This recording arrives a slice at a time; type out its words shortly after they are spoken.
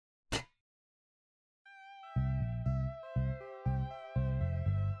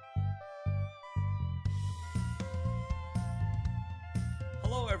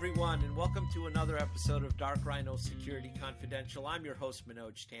Hello, everyone, and welcome to another episode of Dark Rhino Security Confidential. I'm your host,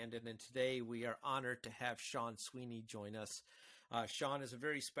 Manoj Tandon, and today we are honored to have Sean Sweeney join us. Sean is a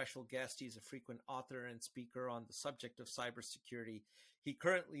very special guest. He's a frequent author and speaker on the subject of cybersecurity. He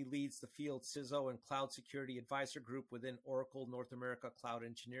currently leads the field CISO and Cloud Security Advisor Group within Oracle North America Cloud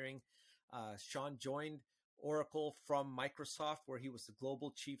Engineering. Sean joined Oracle from Microsoft, where he was the Global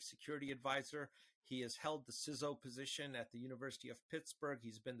Chief Security Advisor. He has held the CISO position at the University of Pittsburgh.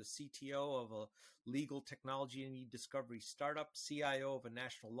 He's been the CTO of a legal technology and e-discovery startup, CIO of a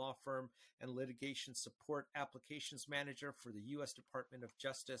national law firm, and litigation support applications manager for the U.S. Department of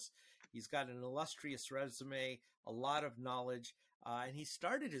Justice. He's got an illustrious resume, a lot of knowledge, and he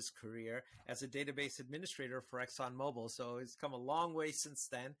started his career as a database administrator for ExxonMobil. So he's come a long way since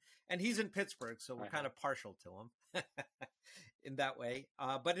then. And he's in Pittsburgh, so we're kind of partial to him in that way.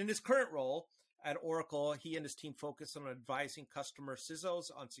 But in his current role at Oracle, he and his team focus on advising customer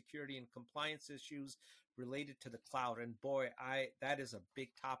CISOs on security and compliance issues related to the cloud. And boy, that is a big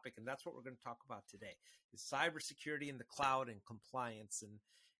topic, and that's what we're going to talk about today, is cybersecurity in the cloud and compliance. And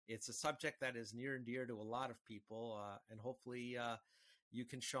it's a subject that is near and dear to a lot of people, and hopefully you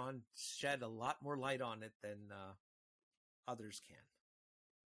can, Sean, shed a lot more light on it than others can.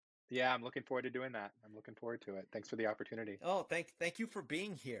 Yeah, I'm looking forward to doing that. I'm looking forward to it. Thanks for the opportunity. Oh, thank you for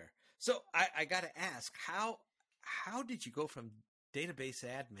being here. So I got to ask, how did you go from database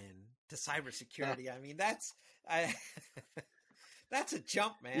admin to cybersecurity? I mean, that's a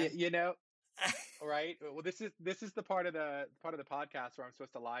jump, man. You know, right? Well, this is the part of the podcast where I'm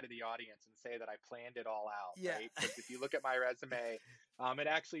supposed to lie to the audience and say that I planned it all out. Yeah. Right? Because if you look at my resume, it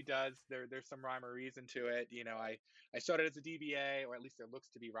actually does. There's some rhyme or reason to it. You know, I started as a DBA, or at least there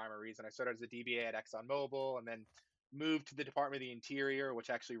looks to be rhyme or reason. I started as a DBA at ExxonMobil, and then moved to the Department of the Interior, which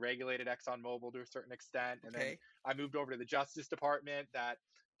actually regulated ExxonMobil to a certain extent. And then I moved over to the Justice Department. That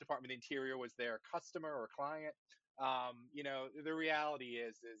Department of the Interior was their customer or client. You know, the reality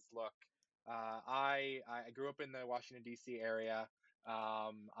is look, I grew up in the Washington, D.C. area.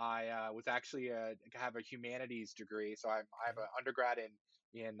 I was actually have a humanities degree, so I have an undergrad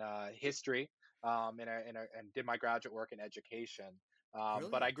in history, and did my graduate work in education.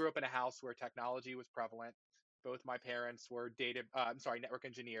 But I grew up in a house where technology was prevalent. Both my parents were network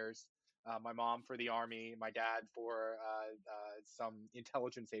engineers. My mom for the Army, my dad for some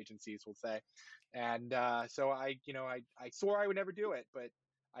intelligence agencies, we'll say. And so I swore I would never do it, but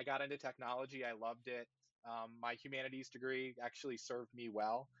I got into technology. I loved it. My humanities degree actually served me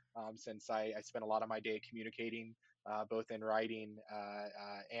well, since I spent a lot of my day communicating, both in writing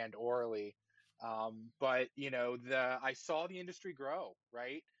and orally. But you know, I saw the industry grow,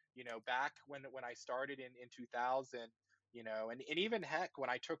 right? You know, back when I started in 2000, you know, and even heck, when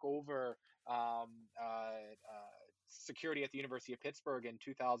I took over security at the University of Pittsburgh in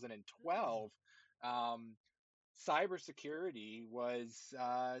 2012, cybersecurity was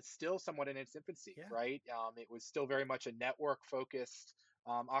still somewhat in its infancy, right? It was still very much a network-focused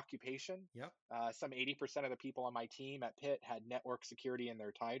occupation. Yep. Some 80% of the people on my team at Pitt had network security in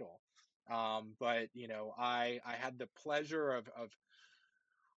their title. But you know, I had the pleasure of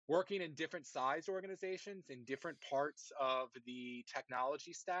working in different size organizations in different parts of the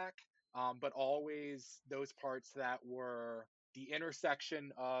technology stack, but always those parts that were the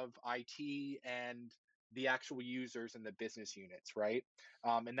intersection of IT and the actual users and the business units, right?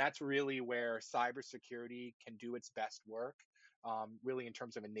 And that's really where cybersecurity can do its best work, really in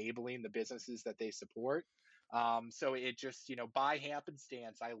terms of enabling the businesses that they support. So it just, you know, by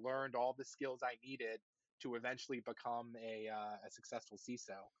happenstance, I learned all the skills I needed to eventually become a successful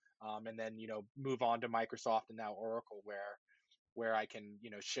CISO. And then, you know, move on to Microsoft and now Oracle, where I can, you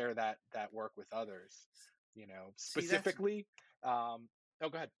know, share that work with others, you know, specifically. Oh, go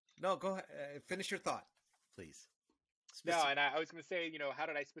ahead. No, go ahead. Finish your thought, please. No, and I was going to say, you know, how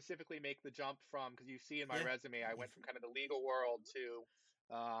did I specifically make the jump from, because you see in my resume, I went from kind of the legal world to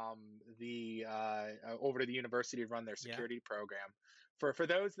over to the university to run their security program. For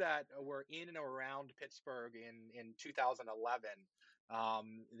those that were in and around Pittsburgh in 2011,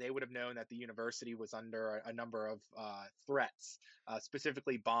 they would have known that the university was under a number of threats,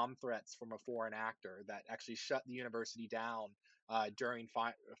 specifically bomb threats from a foreign actor that actually shut the university down during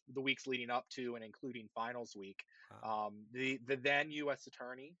the weeks leading up to and including finals week. Wow. The then U.S.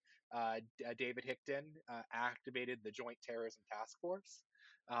 Attorney, David Hickton, activated the Joint Terrorism Task Force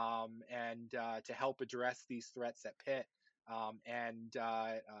and to help address these threats at Pitt.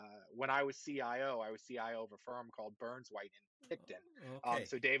 When I was CIO of a firm called Burns White and Hickton. Okay.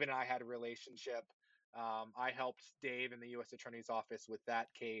 So David and I had a relationship. I helped Dave in the U.S. Attorney's Office with that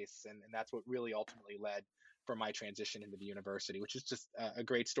case, and that's what really ultimately led for my transition into the university, which is just a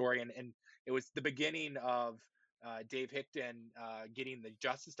great story. And it was the beginning of Dave Hickton getting the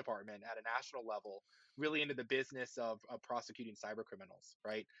Justice Department at a national level really into the business of prosecuting cyber criminals,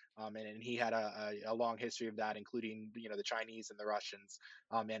 right? And he had a long history of that, including the Chinese and the Russians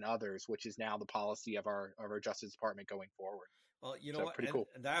and others, which is now the policy of our Justice Department going forward. Well, you know So what, pretty cool.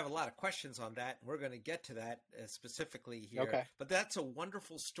 and I have a lot of questions on that. We're going to get to that specifically here. Okay. But that's a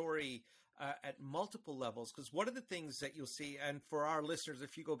wonderful story at multiple levels, because one of the things that you'll see, and for our listeners,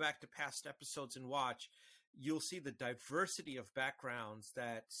 if you go back to past episodes and watch, you'll see the diversity of backgrounds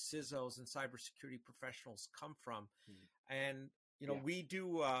that CISOs and cybersecurity professionals come from. And we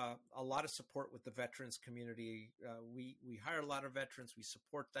do a lot of support with the veterans community. We hire a lot of veterans. We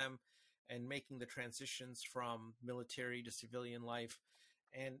support them and making the transitions from military to civilian life.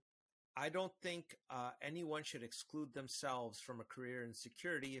 And I don't think anyone should exclude themselves from a career in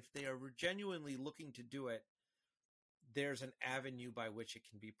security. If they are genuinely looking to do it, there's an avenue by which it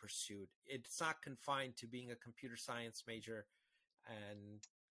can be pursued. It's not confined to being a computer science major and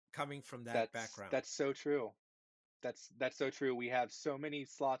coming from that background. That's so true. That's so true. We have so many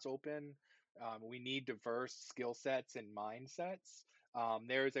slots open. We need diverse skill sets and mindsets.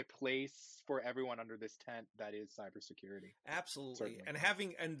 There is a place for everyone under this tent that is cybersecurity. Absolutely.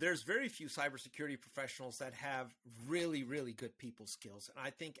 Certainly. And there's very few cybersecurity professionals that have really, really good people skills. And I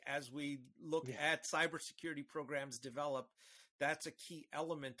think as we look at cybersecurity programs develop, that's a key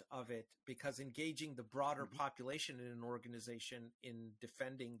element of it, because engaging the broader population in an organization in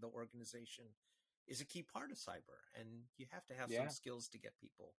defending the organization is a key part of cyber. And you have to have some skills to get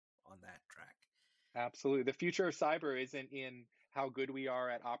people on that track. Absolutely. The future of cyber isn't in how good we are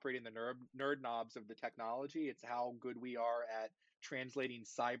at operating the nerd knobs of the technology. It's how good we are at translating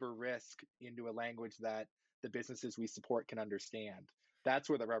cyber risk into a language that the businesses we support can understand. That's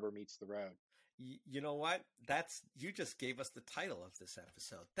where the rubber meets the road. You know what? You just gave us the title of this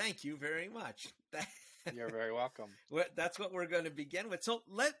episode. Thank you very much. You're very welcome. That's what we're going to begin with. So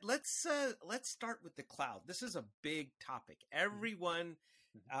let's start with the cloud. This is a big topic. Everyone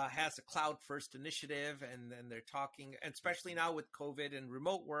has a cloud first initiative, and then they're talking, and especially now with COVID and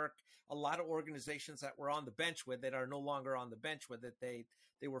remote work, a lot of organizations that were on the bench with it are no longer on the bench with it.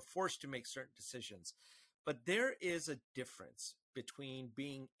 They were forced to make certain decisions. But there is a difference between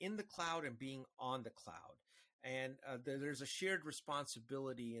being in the cloud and being on the cloud. And there's a shared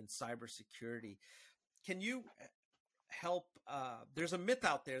responsibility in cybersecurity. Can you help? There's a myth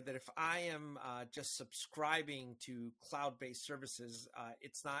out there that if I am just subscribing to cloud-based services,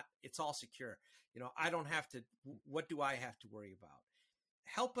 it's all secure. I don't have to. What do I have to worry about?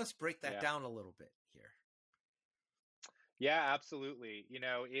 Help us break that down a little bit here. Yeah, absolutely.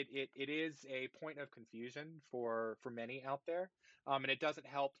 It is a point of confusion for many out there. And it doesn't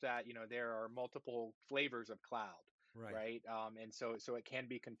help that, there are multiple flavors of cloud, right? And so it can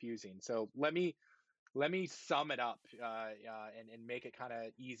be confusing. So let me sum it up and make it kind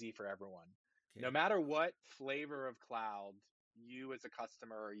of easy for everyone. Okay. No matter what flavor of cloud you as a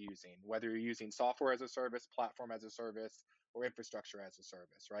customer are using, whether you're using software as a service, platform as a service, or infrastructure as a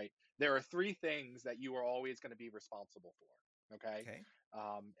service, right? There are three things that you are always going to be responsible for. Okay.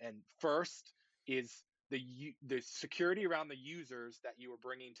 And first is the security around the users that you are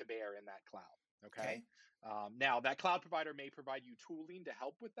bringing to bear in that cloud. Okay. Now that cloud provider may provide you tooling to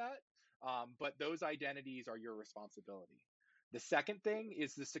help with that, but those identities are your responsibility. The second thing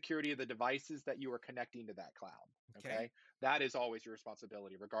is the security of the devices that you are connecting to that cloud. Okay. That is always your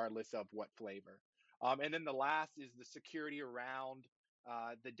responsibility, regardless of what flavor. And then the last is the security around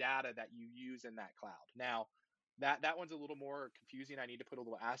the data that you use in that cloud. Now, that one's a little more confusing. I need to put a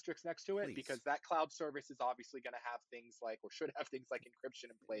little asterisk next to it, because that cloud service is obviously going to have things like, or should have things like encryption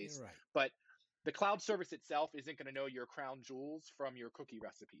in place. Right. But the cloud service itself isn't going to know your crown jewels from your cookie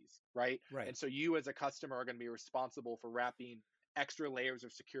recipes, right? And so you as a customer are going to be responsible for wrapping extra layers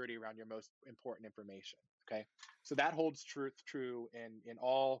of security around your most important information. Okay. So that holds true in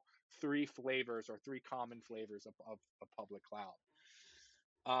all three flavors, or three common flavors of public cloud.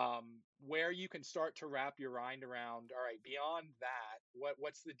 Where you can start to wrap your mind around, all right, beyond that,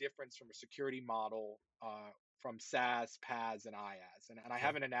 what's the difference from a security model from SaaS, PaaS, and IaaS? And I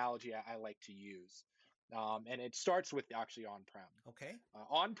have an analogy I like to use, and it starts with actually on-prem. Okay.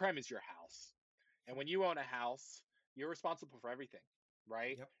 On-prem is your house, and when you own a house, you're responsible for everything,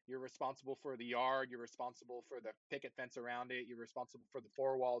 right? Yep. You're responsible for the yard. You're responsible for the picket fence around it. You're responsible for the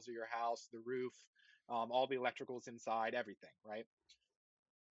four walls of your house, the roof, all the electricals inside, everything, right?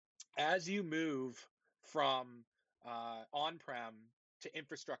 As you move from on-prem to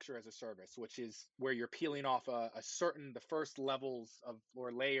infrastructure as a service, which is where you're peeling off the first levels of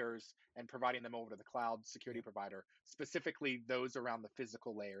or layers and providing them over to the cloud security Yeah. provider, specifically those around the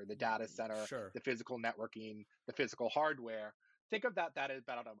physical layer, the data center, Sure. the physical networking, the physical hardware. Think of that as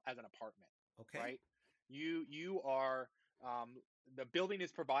an apartment, Okay. right? You are um, the building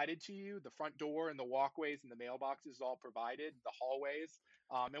is provided to you. The front door and the walkways and the mailboxes is all provided. The hallways.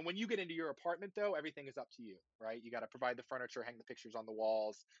 And when you get into your apartment, though, everything is up to you, right? You got to provide the furniture, hang the pictures on the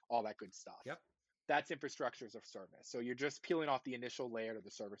walls, all that good stuff. Yep. That's infrastructure as a service. So you're just peeling off the initial layer to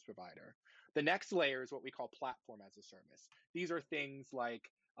the service provider. The next layer is what we call platform as a service. These are things like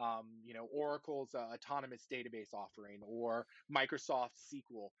Oracle's autonomous database offering or Microsoft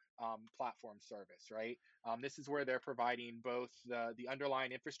SQL platform service, right? This is where they're providing both the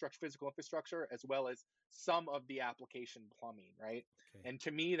underlying infrastructure, physical infrastructure, as well as some of the application plumbing, right? Okay. And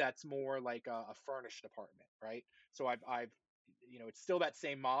to me, that's more like a furnished apartment, right? So I've it's still that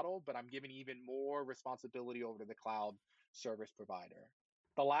same model, but I'm giving even more responsibility over to the cloud service provider.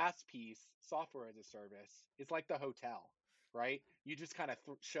 The last piece, software as a service, is like the hotel, right? You just kind of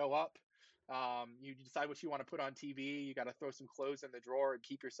show up. You decide what you want to put on TV. You got to throw some clothes in the drawer and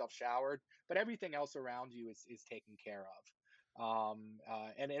keep yourself showered, but everything else around you is taken care of.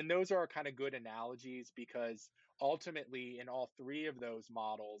 And those are kind of good analogies because ultimately, in all three of those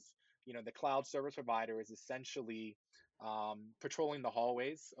models, the cloud service provider is essentially patrolling the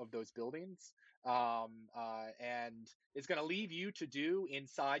hallways of those buildings, and it's going to leave you to do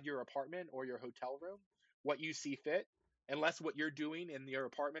inside your apartment or your hotel room what you see fit, unless what you're doing in your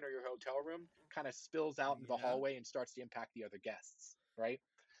apartment or your hotel room kind of spills out into the Yeah. hallway and starts to impact the other guests, right?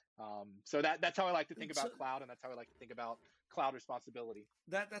 So that's how I like to think So about cloud, and that's how I like to think about cloud responsibility.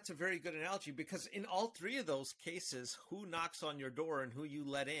 that's a very good analogy because in all three of those cases, who knocks on your door and who you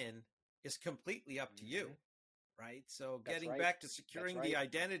let in is completely up to you, right? So That's getting right. back to That's securing right. the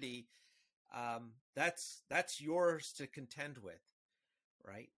identity, that's yours to contend with,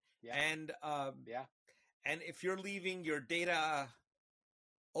 right? Yeah. And Yeah. and if you're leaving your data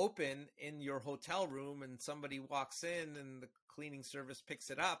open in your hotel room and somebody walks in and the cleaning service picks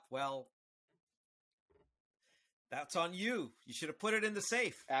it up, well, that's on you. You should have put it in the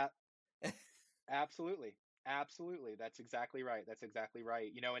safe. Absolutely. Absolutely. That's exactly right. That's exactly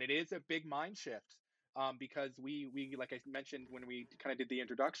right. And it is a big mind shift, because we like I mentioned when we kind of did the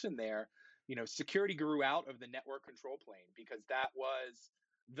introduction there, security grew out of the network control plane because that was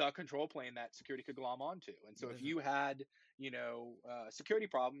the control plane that security could glom onto. And so if you had, a security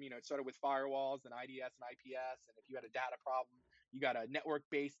problem, it started with firewalls and IDS and IPS. And if you had a data problem, you got a network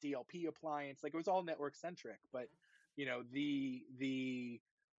based DLP appliance. Like it was all network centric. But, the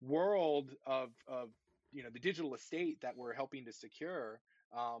world of the digital estate that we're helping to secure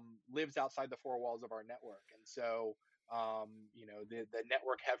lives outside the four walls of our network, and so the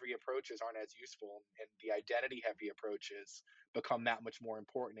network heavy approaches aren't as useful, and the identity heavy approaches become that much more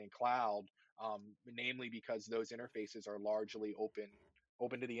important in cloud, namely because those interfaces are largely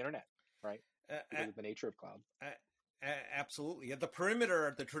open to the internet, right? Uh, Because of the nature of cloud. Absolutely. The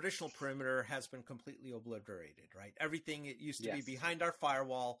perimeter, the traditional perimeter has been completely obliterated, right? Everything, it used to be Yes. behind our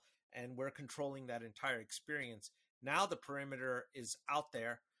firewall and we're controlling that entire experience. Now the perimeter is out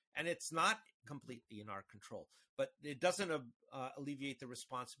there and it's not completely in our control, but it doesn't alleviate the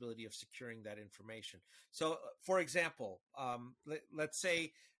responsibility of securing that information. So, for example, let's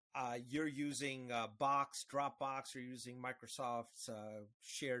say you're using Box, Dropbox, or using Microsoft's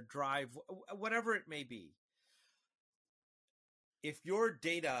shared drive, whatever it may be. If your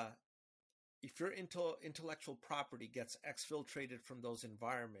data, if your intellectual property gets exfiltrated from those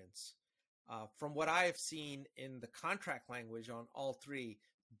environments, from what I have seen in the contract language on all three,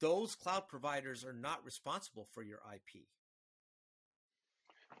 those cloud providers are not responsible for your IP.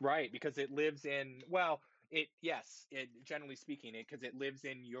 Right, because it lives in, generally speaking, because it lives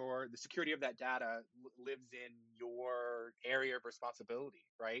in the security of that data lives in your area of responsibility,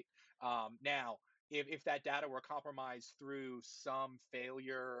 right? Now, if that data were compromised through some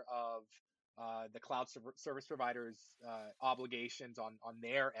failure of the cloud service provider's obligations on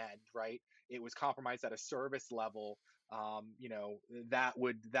their end, right? It was compromised at a service level. That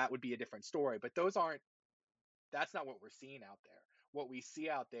would be a different story. But that's not what we're seeing out there. What we see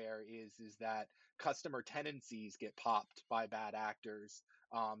out there is that customer tendencies get popped by bad actors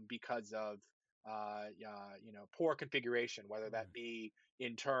because of poor configuration, whether that be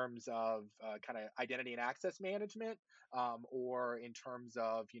in terms of kind of identity and access management, or in terms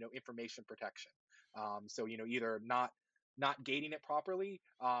of information protection. So either not not gating it properly,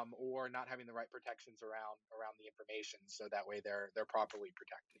 or not having the right protections around the information, so that way they're properly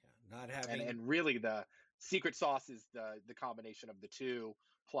protected. Yeah, not having. And really the secret sauce is the combination of the two,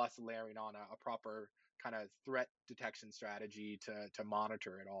 plus layering on a proper kind of threat detection strategy to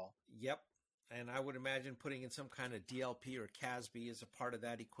monitor it all. Yep. And I would imagine putting in some kind of DLP or CASB is a part of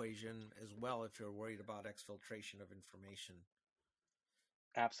that equation as well if you're worried about exfiltration of information.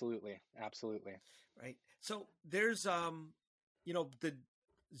 Absolutely. Right. So there's the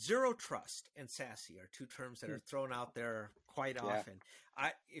zero trust and SASE are two terms that are thrown out there quite often.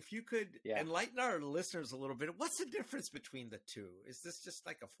 If you could enlighten our listeners a little bit, what's the difference between the two? Is this just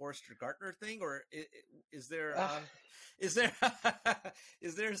like a Forrester Gartner thing, or is there is there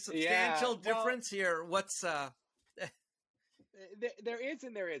a substantial difference here? What's there is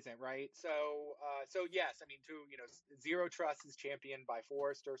and there isn't, right? So yes, I mean, zero trust is championed by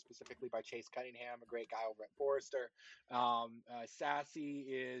Forrester, specifically by Chase Cunningham, a great guy over at Forrester. SASE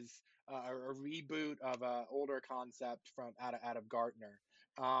is a reboot of an older concept from out of Gartner.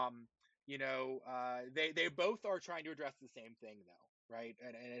 They both are trying to address the same thing, though, right?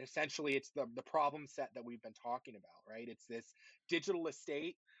 And essentially, it's the problem set that we've been talking about, right? It's this digital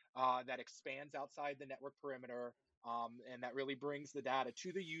estate that expands outside the network perimeter. And that really brings the data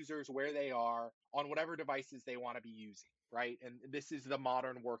to the users where they are on whatever devices they want to be using, right? And this is the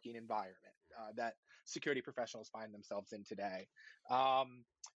modern working environment that security professionals find themselves in today. I'd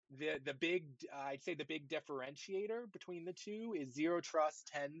say the big differentiator between the two is zero trust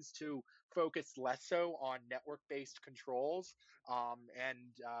tends to focus less so on network-based controls,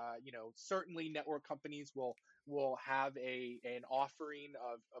 certainly network companies will have an offering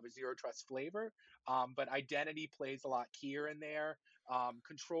of a zero trust flavor, but identity plays a lot keyer in there.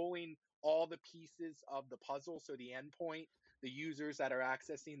 Controlling all the pieces of the puzzle, so the endpoint, the users that are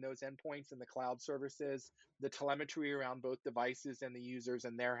accessing those endpoints and the cloud services, the telemetry around both devices and the users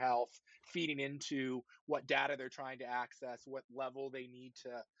and their health, feeding into what data they're trying to access, what level they need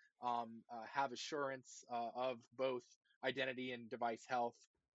to have assurance of both identity and device health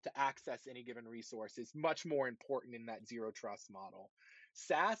to access any given resource is much more important in that zero trust model.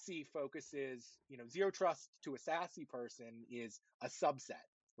 SASE focuses, zero trust to a SASE person is a subset,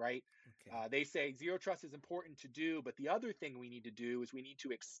 right? Okay. They say zero trust is important to do, but the other thing we need to do is we need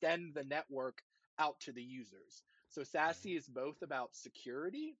to extend the network out to the users. So SASE is both about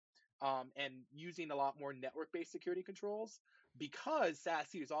security and using a lot more network-based security controls, because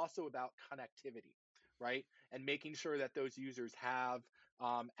SASE is also about connectivity, right? And making sure that those users have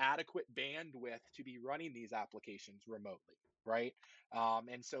adequate bandwidth to be running these applications remotely, right?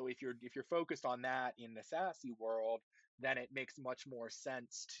 And so if you're focused on that in the SASE world, then it makes much more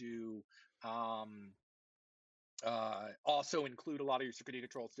sense to also include a lot of your security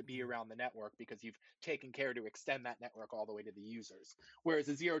controls to be around the network, because you've taken care to extend that network all the way to the users. Whereas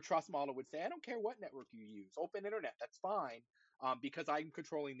a zero trust model would say, I don't care what network you use, open internet, that's fine, because I'm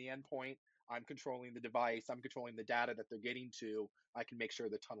controlling the endpoint, I'm controlling the device, I'm controlling the data that they're getting to, I can make sure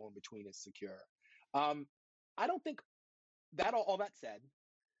the tunnel in between is secure. I don't think that, all that said,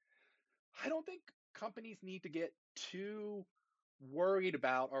 I don't think companies need to get too worried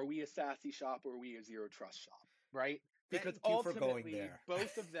about, are we a SASE shop or are we a zero trust shop, right? Because ultimately,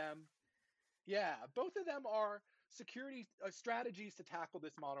 both of them are security strategies to tackle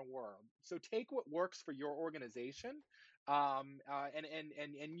this modern world. So take what works for your organization, and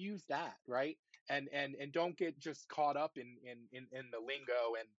use that, right? And don't get just caught up in the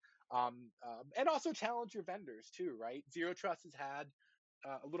lingo, and also challenge your vendors too, right? Zero Trust has had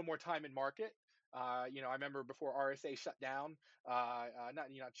a little more time in market. I remember before RSA shut down,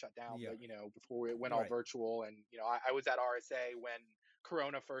 not shut down, but before it went all virtual, and I was at RSA when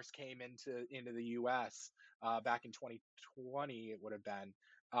Corona first came into the U.S. Back in 2020, it would have been.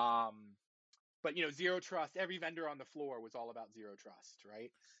 But zero trust. Every vendor on the floor was all about zero trust,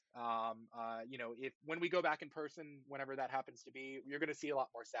 right? If when we go back in person, whenever that happens to be, you're going to see a lot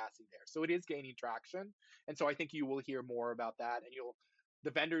more SASE there. So it is gaining traction, and so I think you will hear more about that, and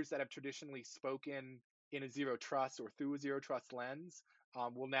the vendors that have traditionally spoken in a zero trust or through a zero trust lens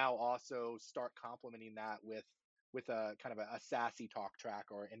will now also start complementing that with a kind of a SASE talk track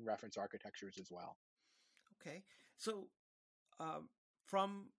or in reference architectures as well. Okay. So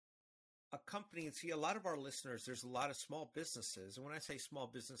from a company, and see, a lot of our listeners, there's a lot of small businesses. And when I say small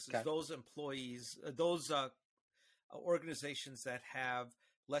businesses, those employees, those organizations that have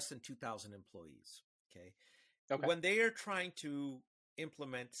less than 2,000 employees. Okay. When they are trying to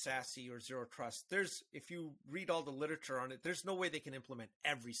implement SASE or zero trust, if you read all the literature on it, there's no way they can implement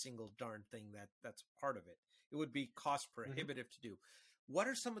every single darn thing that's part of it. It would be cost prohibitive to do. What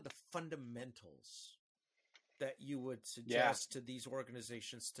are some of the fundamentals that you would Yeah. suggest to these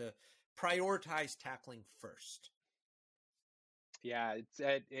organizations to prioritize tackling first? Yeah.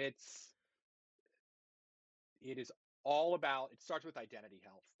 It is all about, it starts with identity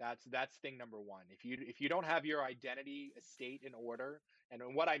health. That's thing number one. If you don't have your identity estate in order,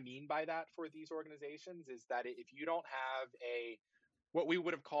 and what I mean by that for these organizations is that if you don't have a, what we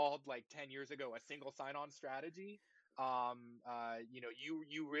would have called like 10 years ago, a single sign-on strategy,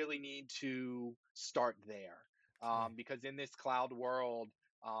 you really need to start there, Okay. because in this cloud world,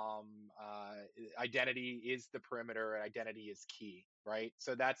 um, identity is the perimeter, and identity is key, right?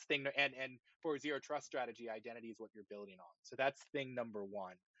 So that's and for a zero trust strategy, identity is what you're building on. So that's thing number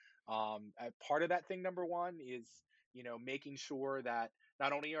one. Part of that thing number one is, making sure that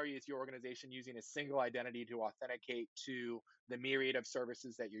not only is your organization using a single identity to authenticate to the myriad of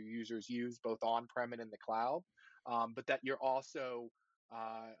services that your users use, both on-prem and in the cloud, but that you're also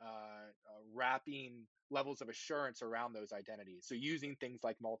wrapping levels of assurance around those identities. So using things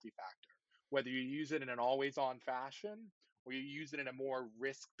like multi-factor, whether you use it in an always-on fashion or you use it in a more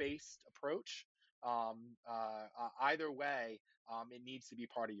risk-based approach, either way, it needs to be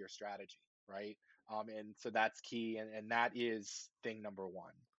part of your strategy, right? And so that's key, and that is thing number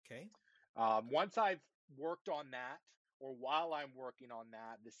one. Okay. Once I've worked on that, or while I'm working on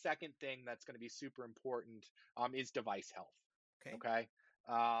that, the second thing that's going to be super important is device health. Okay. Okay,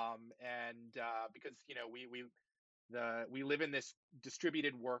 and because we live in this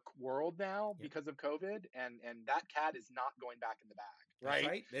distributed work world now Yep. because of COVID, and that cat is not going back in the bag, That's right?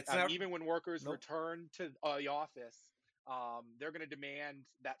 right. It's not. Even when workers Nope. return to the office, they're going to demand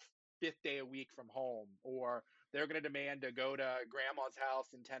that fifth day a week from home, or they're going to demand to go to grandma's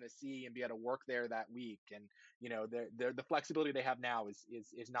house in Tennessee and be able to work there that week. And the flexibility they have now is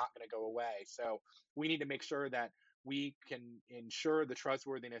not going to go away. So we need to make sure that we can ensure the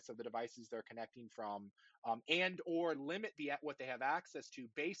trustworthiness of the devices they're connecting from, and or limit what they have access to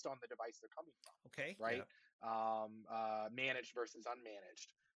based on the device they're coming from, Okay. Yeah. right? Managed versus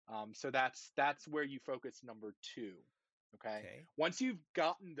unmanaged. So that's where you focus number two. Okay. Okay. Once you've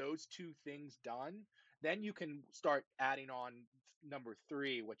gotten those two things done, then you can start adding on number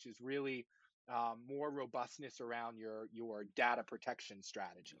three, which is really more robustness around your data protection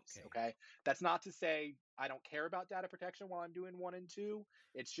strategies. Okay. Okay. That's not to say I don't care about data protection while I'm doing one and two.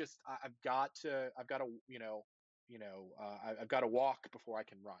 It's just I've got to I've got to walk before I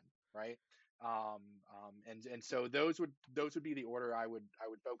can run, right? And so those would be the order I would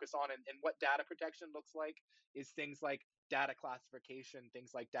focus on. And what data protection looks like is things like data classification,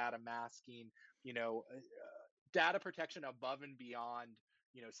 things like data masking, data protection above and beyond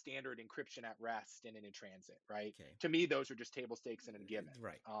standard encryption at rest and in transit, right? Okay. To me, those are just table stakes and a given.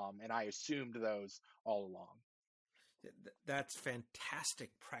 Right. And I assumed those all along. That's fantastic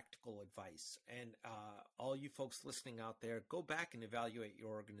practical advice. And all you folks listening out there, go back and evaluate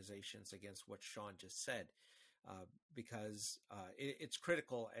your organizations against what Sean just said, because it's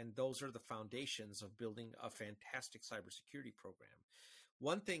critical. And those are the foundations of building a fantastic cybersecurity program.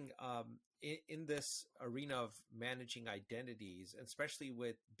 One thing in this arena of managing identities, especially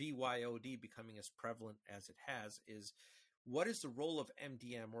with BYOD becoming as prevalent as it has, is what is the role of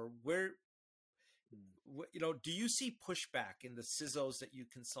MDM, or do you see pushback in the CISOs that you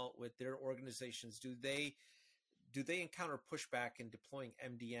consult with, their organizations? Do they encounter pushback in deploying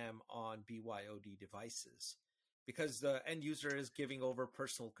MDM on BYOD devices because the end user is giving over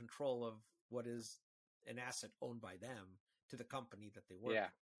personal control of what is an asset owned by them to the company that they work Yeah,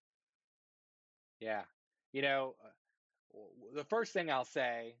 for? yeah. You know, the first thing I'll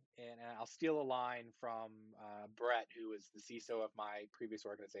say, and I'll steal a line from Brett, who was the CISO of my previous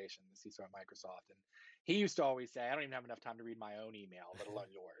organization, the CISO at Microsoft, and he used to always say, "I don't even have enough time to read my own email, let alone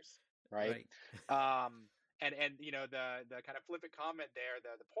yours." Right? Right. And the kind of flippant comment there,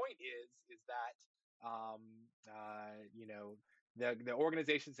 the point is that um, the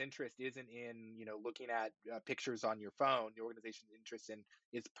organization's interest isn't in looking at pictures on your phone. The organization's interest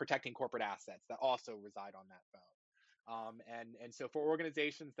is protecting corporate assets that also reside on that phone. And so for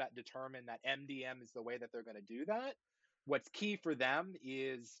organizations that determine that MDM is the way that they're going to do that, what's key for them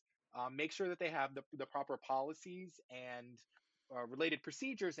is make sure that they have the proper policies and related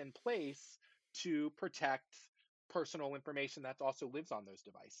procedures in place to protect personal information that also lives on those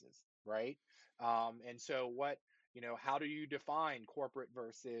devices, right? And so how do you define corporate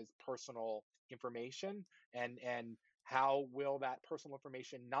versus personal information, and how will that personal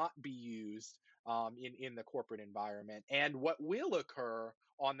information not be used in the corporate environment, and what will occur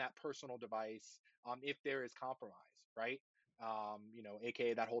on that personal device if there is compromise, right?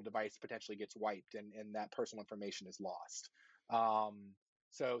 AKA that whole device potentially gets wiped, and that personal information is lost. Um,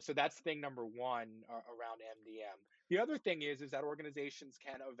 So that's thing number one around MDM. The other thing is that organizations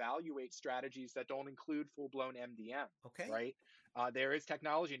can evaluate strategies that don't include full blown MDM, Okay. right? There is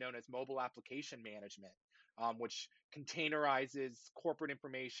technology known as mobile application management, which containerizes corporate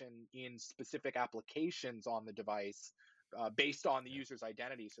information in specific applications on the device based on the Yeah. user's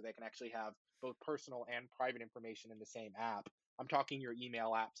identity, so they can actually have both personal and private information in the same app. I'm talking your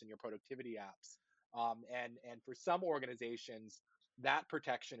email apps and your productivity apps. And for some organizations, that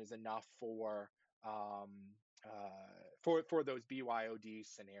protection is enough um, for those BYOD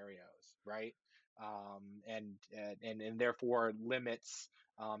scenarios, right? And therefore limits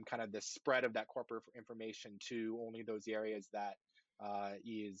kind of the spread of that corporate information to only those areas that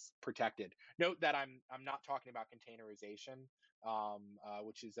is protected. Note that I'm not talking about containerization,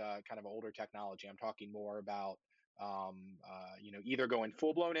 which is kind of older technology. I'm talking more about either going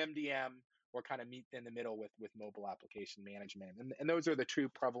full blown MDM or kind of meet in the middle with mobile application management. And those are the two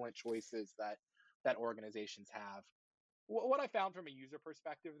prevalent choices that organizations have. What I found from a user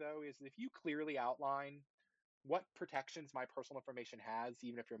perspective, though, is if you clearly outline what protections my personal information has,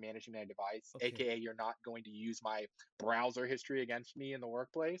 even if you're managing my device, Okay. aka you're not going to use my browser history against me in the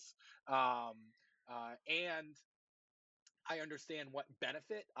workplace, and I understand what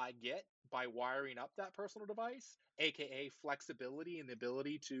benefit I get by wiring up that personal device, aka flexibility and the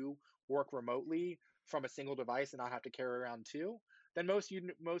ability to work remotely from a single device and not have to carry around two. Then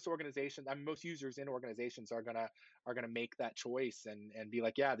most organizations, I mean, most users in organizations are gonna make that choice and be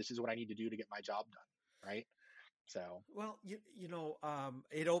like, yeah, this is what I need to do to get my job done, right? So Well,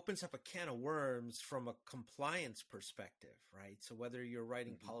 it opens up a can of worms from a compliance perspective, right? So whether you're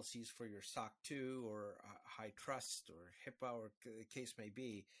writing mhm, policies for your SOC 2 or high trust or HIPAA or the case may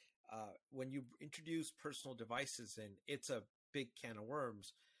be, when you introduce personal devices in, it's a big can of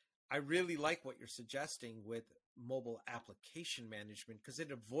worms. I really like what you're suggesting with mobile application management because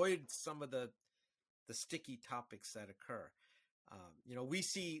it avoids some of the sticky topics that occur. We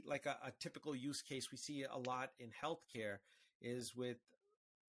see like a typical use case we see a lot in healthcare is with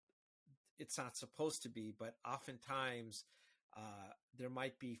it's not supposed to be, but oftentimes there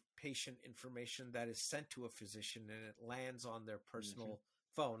might be patient information that is sent to a physician and it lands on their mhm, personal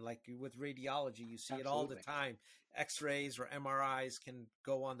phone. Like with radiology, you see it all the absolutely. time. X-rays or MRIs can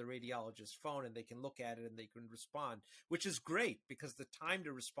go on the radiologist's phone and they can look at it and they can respond, which is great because the time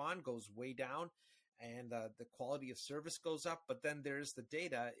to respond goes way down and the quality of service goes up. But then there's the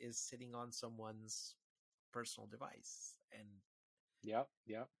data is sitting on someone's personal device, Yep,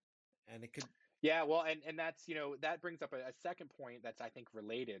 yep. and it could. Yeah, well, and that's that brings up a second point that's I think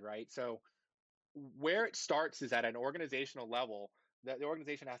related, right? So where it starts is at an organizational level that the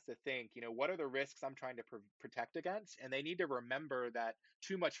organization has to think, what are the risks I'm trying to protect against, and they need to remember that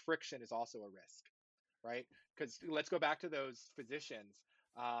too much friction is also a risk, right? Because let's go back to those physicians.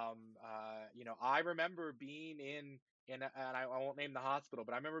 I remember being and I won't name the hospital,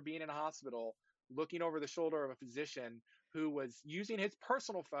 but I remember being in a hospital looking over the shoulder of a physician who was using his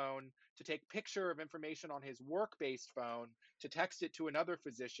personal phone to take picture of information on his work-based phone to text it to another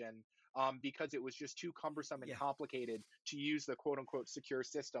physician because it was just too cumbersome and Yeah. complicated to use the quote unquote secure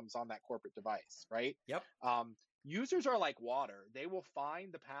systems on that corporate device, right? Yep. Users are like water. They will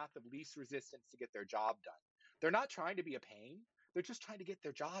find the path of least resistance to get their job done. They're not trying to be a pain. They're just trying to get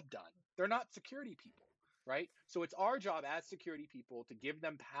their job done. They're not security people, right? So it's our job as security people to give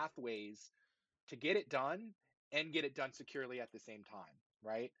them pathways to get it done and get it done securely at the same time,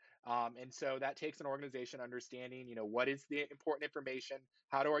 right? And so that takes an organization understanding, what is the important information,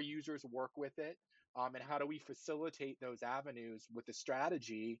 how do our users work with it, and how do we facilitate those avenues with a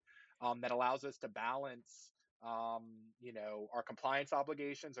strategy that allows us to balance, um, our compliance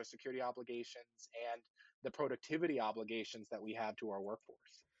obligations, our security obligations, and the productivity obligations that we have to our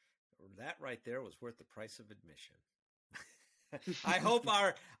workforce. That right there was worth the price of admission. I hope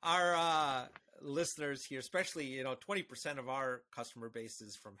our listeners here, especially 20% of our customer base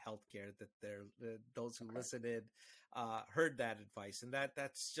is from healthcare, that those who Okay. listened in heard that advice, and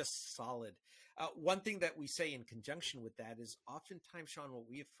that's just solid. One thing that we say in conjunction with that is oftentimes, Sean, what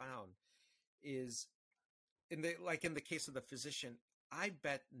we have found is in the case of the physician, I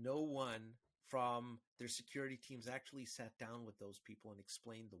bet no one from their security teams actually sat down with those people and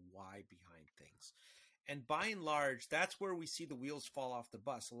explained the why behind things. And by and large, that's where we see the wheels fall off the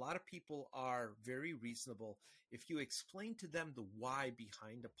bus. A lot of people are very reasonable. If you explain to them the why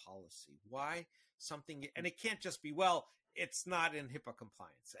behind a policy, why something, and it can't just be, well, it's not in HIPAA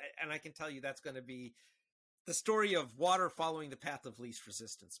compliance. And I can tell you that's going to be the story of water following the path of least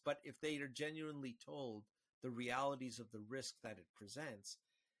resistance. But if they are genuinely told the realities of the risk that it presents,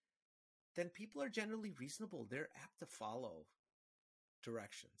 then people are generally reasonable. They're apt to follow.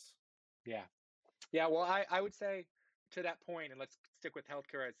 directions. Yeah. Yeah. Well, I would say to that point, and let's stick with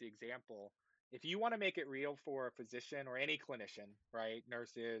healthcare as the example. If you want to make it real for a physician or any clinician, right,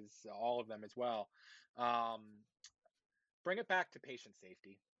 nurses, all of them as well, um, bring it back to patient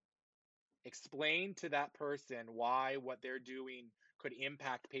safety. Explain to that person why what they're doing could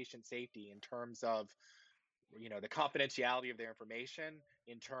impact patient safety in terms of the confidentiality of their information,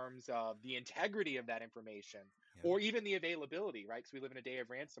 in terms of the integrity of that information, Yeah. or even the availability, right? Because we live in a day of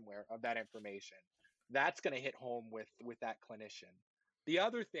ransomware, of that information. That's going to hit home with that clinician. The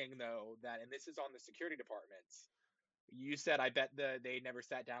other thing though, that, and this is on the security departments, you said, I bet they never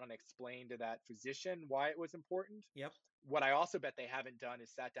sat down and explained to that physician why it was important. Yep. What I also bet they haven't done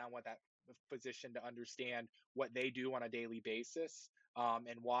is sat down with that physician to understand what they do on a daily basis,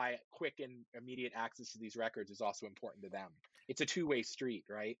 and why quick and immediate access to these records is also important to them. It's a two-way street,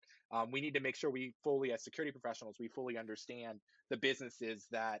 right? We need to make sure we fully, as security professionals, we fully understand the businesses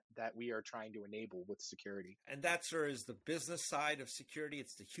that we are trying to enable with security. And that, sir, is the business side of security.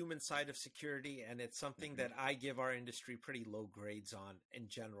 It's the human side of security, and it's something that I give our industry pretty low grades on in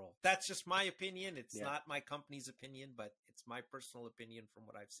general. That's just my opinion. It's not my company's opinion, but it's my personal opinion from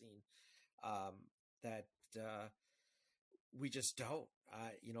what I've seen. That we just don't.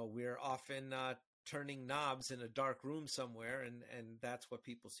 We're often turning knobs in a dark room somewhere, and that's what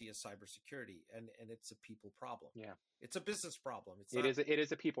people see as cybersecurity, and it's a people problem. Yeah, it's a business problem. It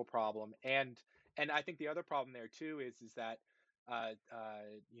is a people problem, and I think the other problem there too is that uh, uh,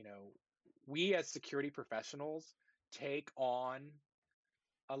 you know we as security professionals take on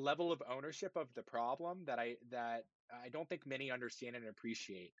a level of ownership of the problem that I don't think many understand and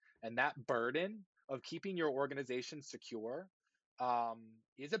appreciate. And that burden of keeping your organization secure, um,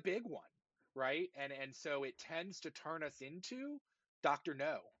 is a big one, right? And so it tends to turn us into Dr.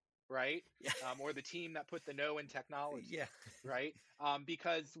 No, right? Yeah. Or the team that put the no in technology, Yeah. right?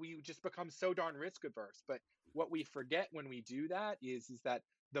 Because we just become so darn risk averse. But what we forget when we do that is that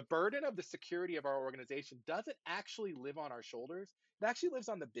the burden of the security of our organization doesn't actually live on our shoulders. It actually lives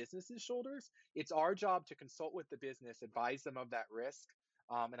on the business's shoulders. It's our job to consult with the business, advise them of that risk,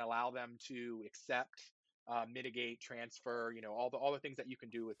 and allow them to accept, mitigate, transfer, all the things that you can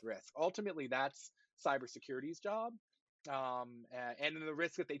do with risk. Ultimately, that's cybersecurity's job. And the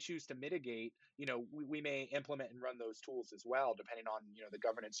risk that they choose to mitigate, we may implement and run those tools as well, depending on the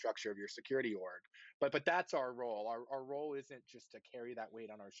governance structure of your security org. But that's our role. Our role isn't just to carry that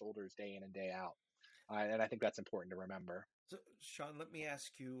weight on our shoulders day in and day out. And I think that's important to remember. So, Sean, let me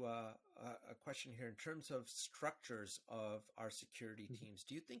ask you a question here. In terms of structures of our security teams,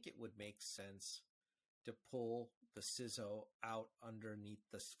 do you think it would make sense to pull the CISO out underneath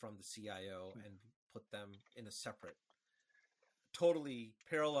this from the CIO and put them in a separate, totally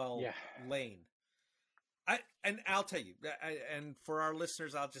parallel lane? I'll tell you, and for our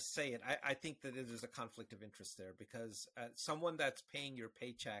listeners, I'll just say it. I think that there's a conflict of interest there, because someone that's paying your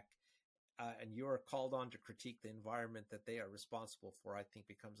paycheck, and you are called on to critique the environment that they are responsible for, I think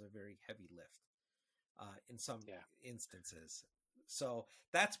becomes a very heavy lift in some instances. So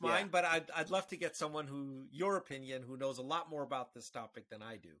that's mine, but I'd love to get someone your opinion, who knows a lot more about this topic than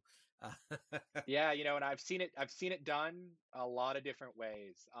I do. And I've seen it done a lot of different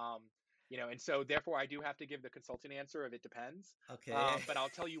ways. And so therefore I do have to give the consulting answer of it depends. Okay. But I'll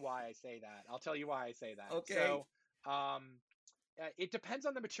tell you why I say that. Okay. So, it depends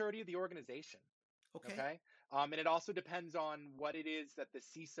on the maturity of the organization. Okay. And it also depends on what it is that the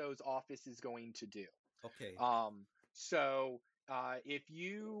CISO's office is going to do. Okay. So if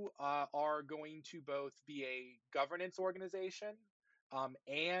you are going to both be a governance organization,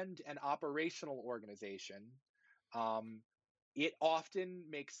 and an operational organization, it often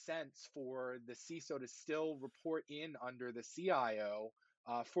makes sense for the CISO to still report in under the CIO,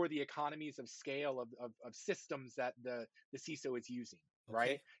 for the economies of scale of systems that the CISO is using,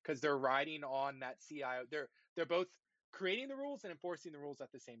 right? Because they're riding on that CIO. They're both creating the rules and enforcing the rules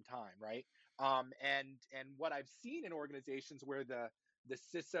at the same time, right? And what I've seen in organizations where the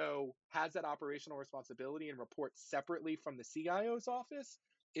CISO has that operational responsibility and reports separately from the CIO's office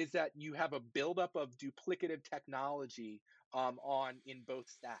is that you have a buildup of duplicative technology, in both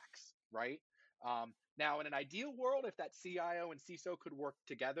stacks, right? Now, in an ideal world, if that CIO and CISO could work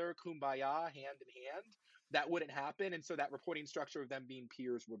together, kumbaya, hand in hand, that wouldn't happen. And so that reporting structure of them being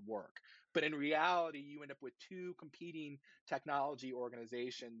peers would work. But in reality, you end up with two competing technology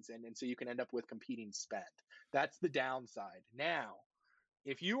organizations. And so you can end up with competing spend. That's the downside. Now,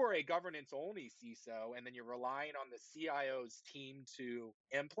 If you are a governance only CISO and then you're relying on the CIO's team to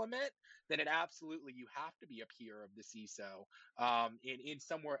implement, then it absolutely, you have to be a peer of the CISO, in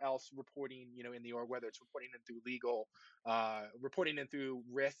somewhere else reporting, in the org, whether it's reporting in through legal, reporting in through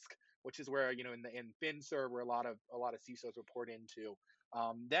risk, which is where, in FinServ, where a lot of CISOs report into.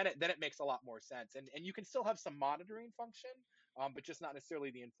 Then it makes a lot more sense, and you can still have some monitoring function, but just not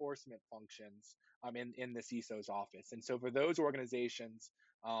necessarily the enforcement functions, in the CISO's office. And so for those organizations,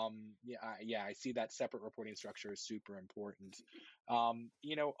 yeah, I see that separate reporting structure is super important.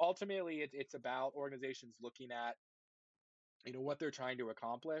 Ultimately, it's about organizations looking at, what they're trying to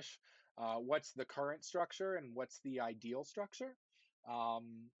accomplish, what's the current structure and what's the ideal structure,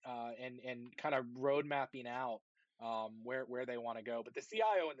 and kind of road mapping out, where they want to go. But the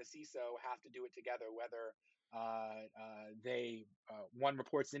CIO and the CISO have to do it together, whether they one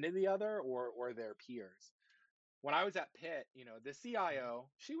reports into the other, or their peers. When I was at Pitt, the CIO,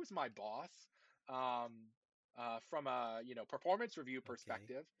 she was my boss, um, from a performance review Okay.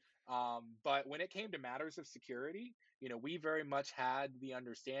 perspective. But when it came to matters of security, we very much had the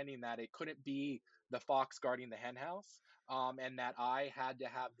understanding that it couldn't be the fox guarding the henhouse, and that I had to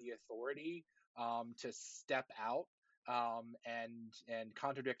have the authority, to step out, and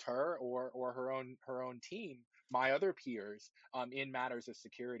contradict her, or her own team, my other peers, in matters of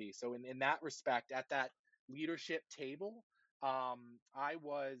security. So in that respect, at that leadership table, I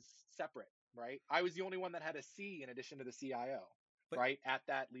was separate, right? I was the only one that had a C in addition to the CIO, But right, at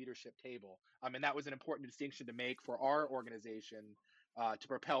that leadership table. And that was an important distinction to make for our organization, to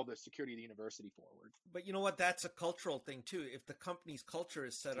propel the security of the university forward. but you know what? That's a cultural thing too. If the company's culture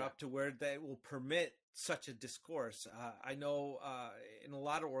is set Yeah. up to where they will permit such a discourse, I know in a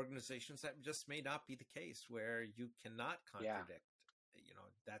lot of organizations that just may not be the case, where you cannot Yeah. contradict.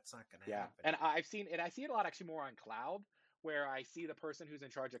 That's not going to Yeah. happen. And I see it a lot actually more on cloud, where I see the person who's in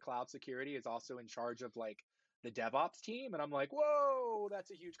charge of cloud security is also in charge of like the DevOps team. And I'm like, whoa,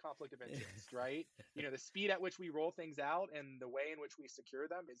 that's a huge conflict of interest, right? The speed at which we roll things out and the way in which we secure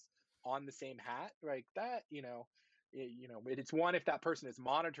them is on the same hat, like that, it's one, if that person is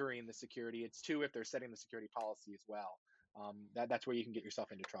monitoring the security, it's two, if they're setting the security policy as well. That's where you can get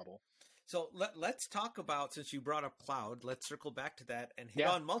yourself into trouble. So let's talk about, since you brought up cloud, let's circle back to that and hit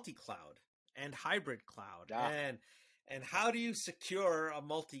Yeah. on multi-cloud and hybrid cloud, Yeah. and how do you secure a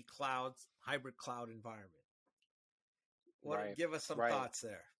multi-cloud hybrid cloud environment? Right. Give us some Right. thoughts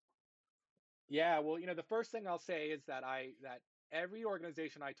there. Yeah, well, the first thing I'll say is that every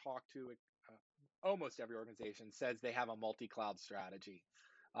organization I talk to, almost every organization says they have a multi-cloud strategy.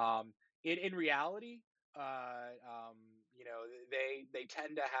 In reality, uh, um, you know, they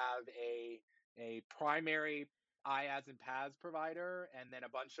tend to have a primary IaaS and PaaS provider, and then a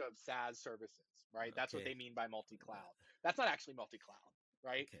bunch of SaaS services, right? That's what Okay. they mean by multi-cloud. That's not actually multi-cloud,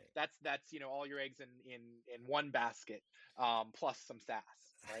 right? Okay. That's all your eggs in one basket, plus some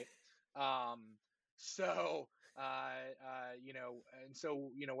SaaS, right? Um, so and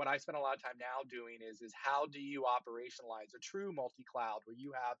so what I spend a lot of time now doing is how do you operationalize a true multi-cloud, where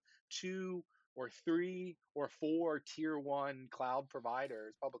you have two or three or four tier one cloud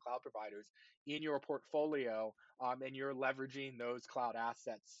providers, public cloud providers, in your portfolio, and you're leveraging those cloud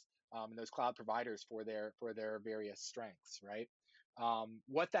assets, and those cloud providers for their various strengths, right?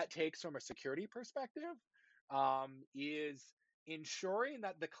 What that takes from a security perspective, is ensuring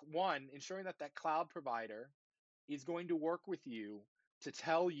that that cloud provider is going to work with you to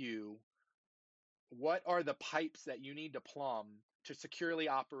tell you what are the pipes that you need to plumb to securely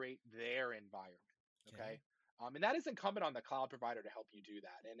operate their environment. Okay. Okay. And that is incumbent on the cloud provider to help you do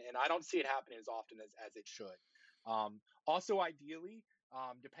that. And I don't see it happening as often as it should. Also, ideally,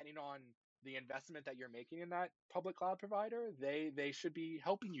 depending on the investment that you're making in that public cloud provider, they should be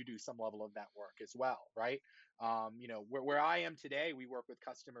helping you do some level of that work as well, right? Where I am today, we work with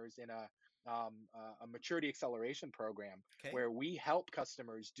customers in a maturity acceleration program, Okay. where we help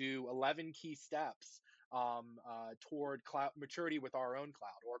customers do 11 key steps, toward cloud maturity with our own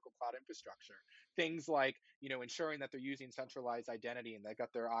cloud, Oracle Cloud Infrastructure. Things like, ensuring that they're using centralized identity and they've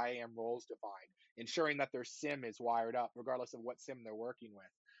got their IAM roles defined, ensuring that their SIM is wired up, regardless of what SIM they're working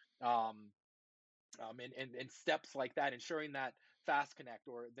with. And steps like that, ensuring that Fast Connect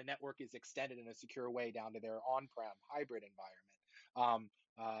or the network is extended in a secure way down to their on-prem hybrid environment.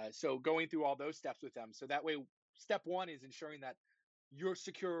 So going through all those steps with them, so that way, step one is ensuring that you're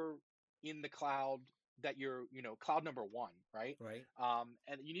secure in the cloud, that you're, cloud number one, right? Right.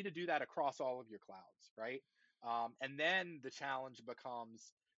 And you need to do that across all of your clouds, right? And then the challenge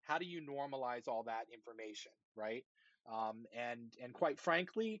becomes, how do you normalize all that information, right? And quite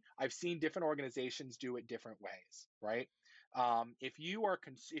frankly, I've seen different organizations do it different ways, right? If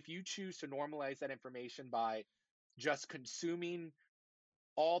you choose to normalize that information by just consuming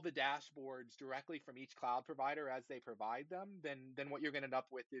all the dashboards directly from each cloud provider as they provide them, then what you're going to end up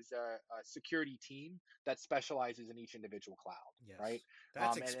with is a security team that specializes in each individual cloud, right? Yes.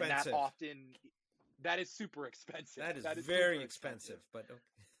 That's And that expensive. often that is super expensive. That is That is very super expensive, but okay.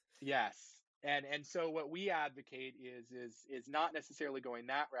 Yes. And so what we advocate is not necessarily going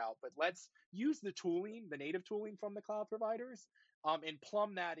that route, but let's use the tooling, the native tooling from the cloud providers, and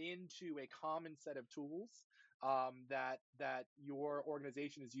plumb that into a common set of tools that your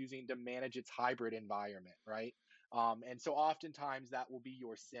organization is using to manage its hybrid environment, right? And so oftentimes that will be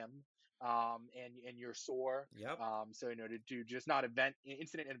your SIM and your SOAR. Yep. So to do just not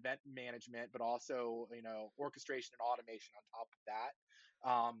incident and event management, but also orchestration and automation on top of that.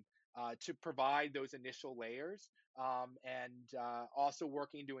 To provide those initial layers, and also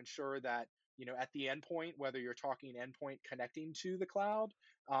working to ensure that at the endpoint, whether you're talking endpoint connecting to the cloud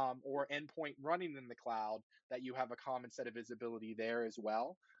or endpoint running in the cloud, that you have a common set of visibility there as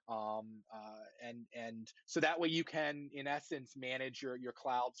well. And so that way you can, in essence, manage your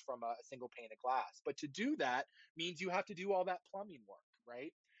clouds from a single pane of glass. But to do that means you have to do all that plumbing work,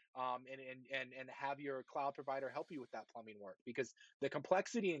 right? And have your cloud provider help you with that plumbing work, because the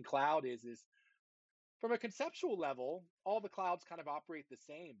complexity in cloud is from a conceptual level, all the clouds kind of operate the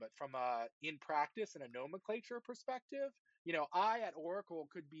same, but from a in practice and a nomenclature perspective, I at Oracle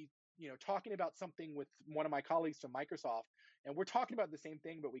could be talking about something with one of my colleagues from Microsoft, and we're talking about the same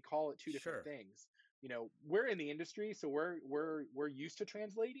thing, but we call it two different Sure. things. We're in the industry, so we're used to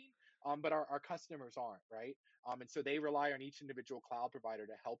translating, but our customers aren't, right? And so they rely on each individual cloud provider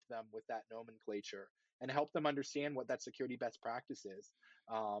to help them with that nomenclature and help them understand what that security best practice is.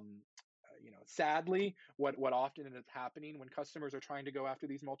 Sadly, what often ends up happening when customers are trying to go after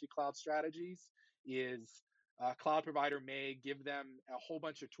these multi-cloud strategies is a cloud provider may give them a whole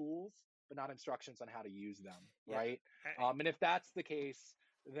bunch of tools, but not instructions on how to use them, Yeah. right? And if that's the case,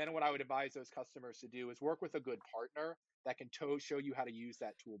 then what I would advise those customers to do is work with a good partner that can show you how to use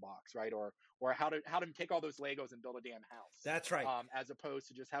that toolbox, right? Or how to take all those Legos and build a damn house, That's right. as opposed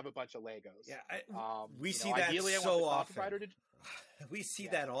to just have a bunch of Legos. Yeah, we see that ideally, I want the so cloud often. provider to. We see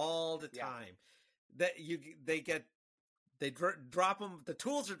Yeah. that all the Yeah. time. That they drop them. The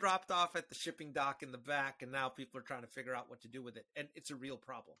tools are dropped off at the shipping dock in the back, and now people are trying to figure out what to do with it, and it's a real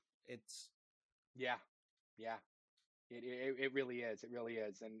problem. It's Yeah. It really is. It really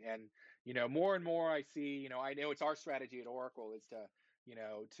is. And more and more I see, I know it's our strategy at Oracle is to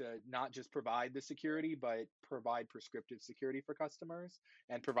not just provide the security, but provide prescriptive security for customers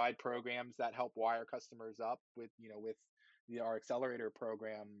and provide programs that help wire customers up with our accelerator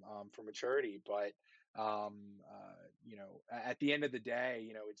program for maturity. But at the end of the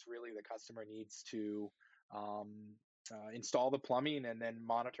day, it's really the customer needs to um, install the plumbing and then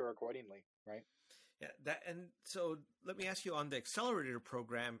monitor accordingly, right? yeah. And so let me ask you, on the accelerator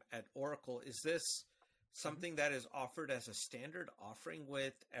program at Oracle, is this Mhm. something that is offered as a standard offering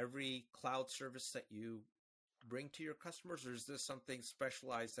with every cloud service that you bring to your customers, or is this something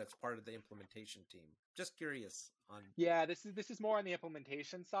specialized that's part of the implementation team? Just curious on. Yeah, this is more on the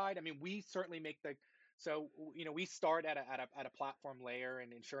implementation side. I mean, we certainly make so we start at a platform layer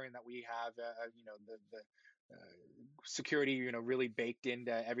and ensuring that we have the security really baked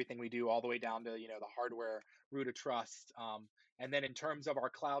into everything we do, all the way down to the hardware root of trust. And then in terms of our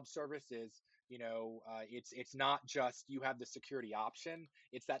cloud services, it's not just you have the security option;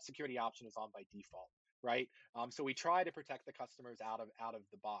 it's that security option is on by default, right? So we try to protect the customers out of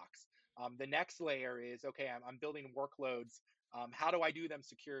the box. The next layer is, okay, I'm building workloads. How do I do them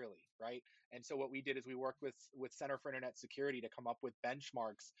securely, right? And so what we did is we worked with Center for Internet Security to come up with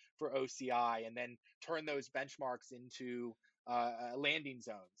benchmarks for OCI, and then turn those benchmarks into landing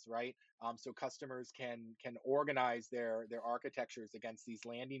zones, right? So customers can organize their architectures against these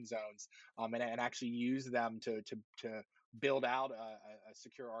landing zones, and actually use them to build out a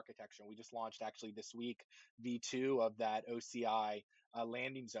secure architecture. We just launched actually this week V2 of that OCI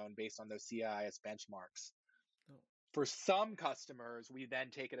landing zone based on those CIS benchmarks. Oh. For some customers, we then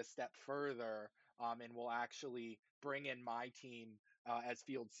take it a step further, and we'll actually bring in my team as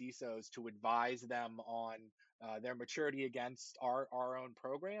field CISOs to advise them on their maturity against our own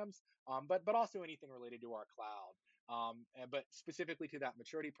programs, but also anything related to our cloud. But specifically to that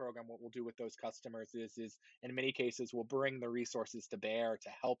maturity program, what we'll do with those customers is in many cases we'll bring the resources to bear to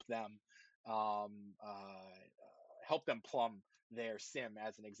um, uh, help them plumb their SIM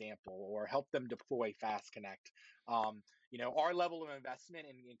as an example, or help them deploy Fast Connect. Our level of investment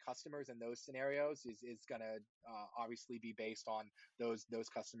in customers in those scenarios is going to obviously be based on those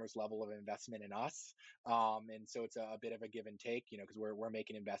customers' level of investment in us. And so it's a bit of a give and take, because we're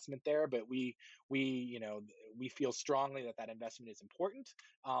making investment there, but we feel strongly that investment is important,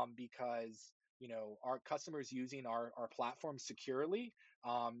 because our customers using our platform securely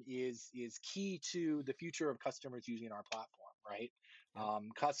is key to the future of customers using our platform, right?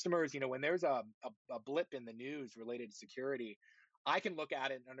 Customers, when there's a blip in the news related to security, I can look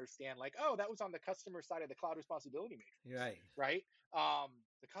at it and understand, like, oh, that was on the customer side of the cloud responsibility matrix, right?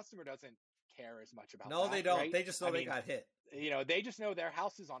 The customer doesn't care as much about no, that. they don't. Right? They just know they got hit. They just know their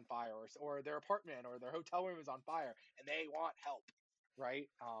house is on fire, or their apartment or their hotel room is on fire, and they want help, right?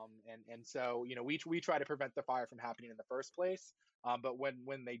 And so we try to prevent the fire from happening in the first place. But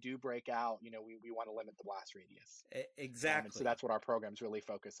when they do break out, we want to limit the blast radius. Exactly. And so that's what our programs really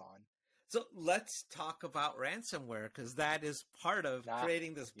focus on. So let's talk about ransomware, because that is part of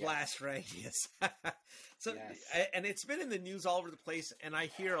creating this blast radius. So, and it's been in the news all over the place, and I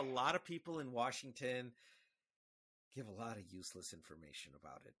hear a lot of people in Washington give a lot of useless information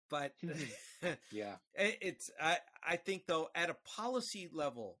about it. But I think, though, at a policy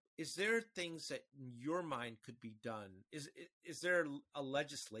level, is there things that in your mind could be done? Is there a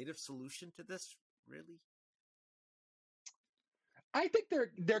legislative solution to this, really? I think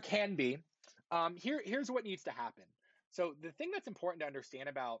there can be. Here's what needs to happen. So the thing that's important to understand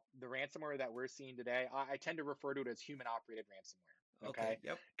about the ransomware that we're seeing today, I tend to refer to it as human-operated ransomware. Okay.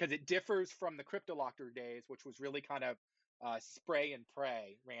 Yep. Because it differs from the CryptoLocker days, which was really kind of spray and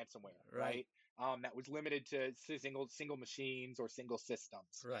pray ransomware, right? That was limited to single machines or single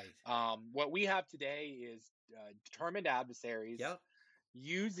systems. Right. What we have today is determined adversaries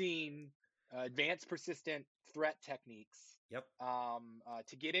using advanced persistent threat techniques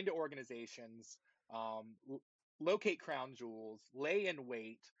to get into organizations, locate crown jewels, lay in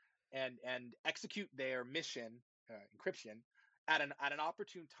wait, and execute their mission, encryption, at an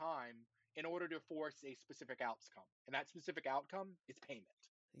opportune time in order to force a specific outcome. And that specific outcome is payment.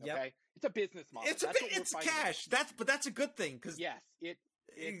 Okay, it's a business model. It's cash. That's a good thing, because the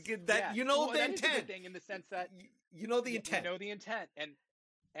intent. That is a good thing in the sense that the intent. You know the intent, and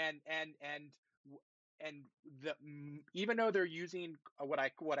even though they're using what I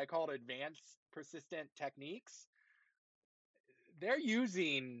call advanced persistent techniques, they're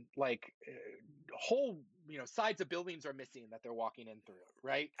using whole sides of buildings are missing that they're walking in through,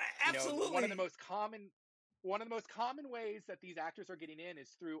 right? Absolutely. One of the most common ways that these actors are getting in is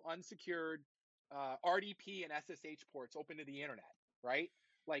through unsecured RDP and SSH ports open to the internet, right?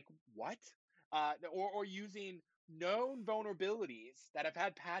 Like what? Or using known vulnerabilities that have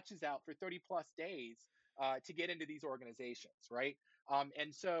had patches out for 30 plus days to get into these organizations, right?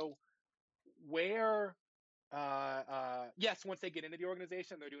 And so once they get into the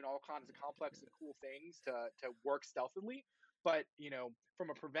organization, they're doing all kinds of complex and cool things to work stealthily. But from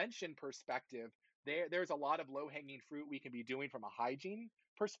a prevention perspective, there's a lot of low-hanging fruit we can be doing from a hygiene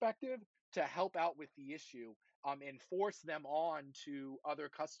perspective to help out with the issue, and force them on to other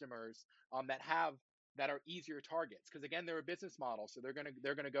customers that are easier targets. Because again, they're a business model, so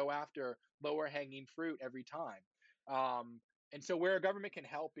they're gonna go after lower hanging fruit every time. And so where a government can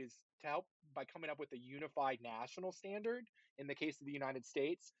help is to help by coming up with a unified national standard in the case of the United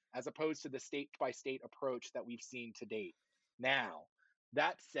States, as opposed to the state by state approach that we've seen to date. Now,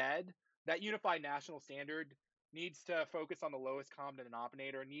 that said, that unified national standard needs to focus on the lowest common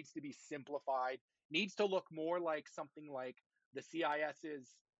denominator, needs to be simplified, needs to look more like something like the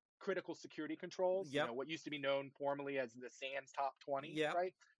CIS's critical security controls, what used to be known formally as the SANS Top 20,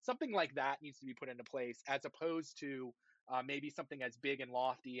 right? Something like that needs to be put into place, as opposed to maybe something as big and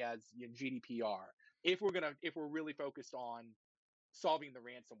lofty as GDPR. If we're really focused on solving the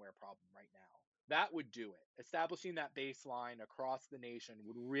ransomware problem right now, that would do it. Establishing that baseline across the nation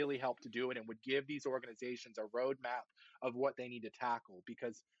would really help to do it, and would give these organizations a roadmap of what they need to tackle.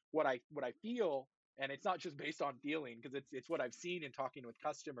 Because what I feel, and it's not just based on feeling, because it's what I've seen in talking with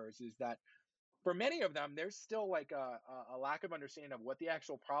customers, is that for many of them, there's still like a lack of understanding of what the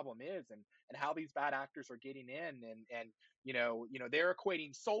actual problem is, and how these bad actors are getting in, and they're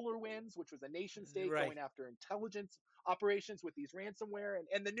equating SolarWinds, which was a nation state going after intelligence operations, with these ransomware,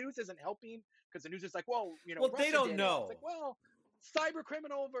 and the news isn't helping, because the news is like, well, Russia they don't know. It's like, well, cyber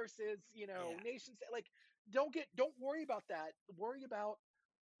criminal versus nation state. Like, don't worry about that. Worry about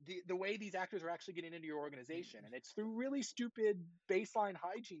the way these actors are actually getting into your organization. And it's through really stupid baseline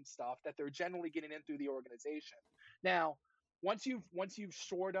hygiene stuff that they're generally getting in through the organization. Now, once you've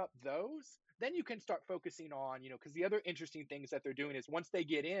shored up those, then you can start focusing on, because the other interesting things that they're doing is once they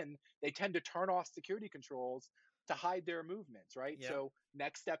get in, they tend to turn off security controls to hide their movements, right? Yep. So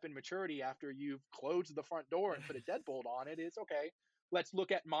next step in maturity after you've closed the front door and put a deadbolt on it is, okay, let's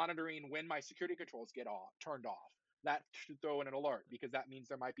look at monitoring when my security controls get turned off. That should throw in an alert because that means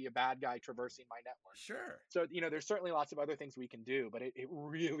there might be a bad guy traversing my network. Sure. So, there's certainly lots of other things we can do, but it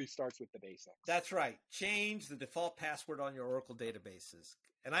really starts with the basics. That's right. Change the default password on your Oracle databases.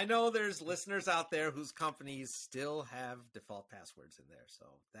 And I know there's listeners out there whose companies still have default passwords in there. So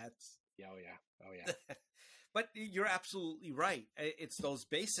that's... Oh, yeah. But you're absolutely right. It's those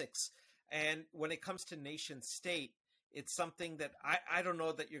basics. And when it comes to nation state, it's something that I don't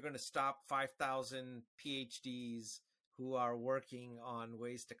know that you're going to stop 5,000 PhDs who are working on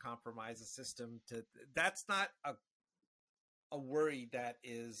ways to compromise a system. That's not a worry that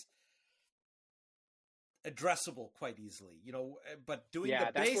is addressable quite easily, but doing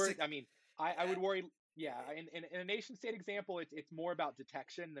the basic... I would worry. Yeah, in a nation state example, it's more about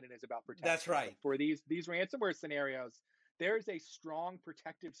detection than it is about protection. That's right. For these ransomware scenarios, there is a strong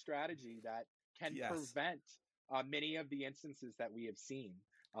protective strategy that can prevent many of the instances that we have seen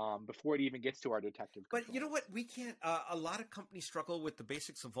before it even gets to our detective controls. But you know what? We can't. A lot of companies struggle with the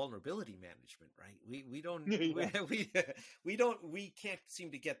basics of vulnerability management, right? We don't. We can't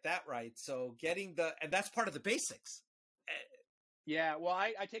seem to get that right. So and that's part of the basics. Yeah, well,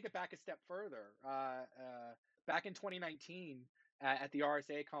 I take it back a step further. Back in 2019, at the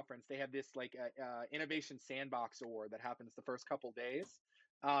RSA conference, they have this Innovation Sandbox Award that happens the first couple days.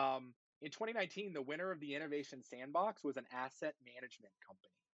 In 2019, the winner of the Innovation Sandbox was an asset management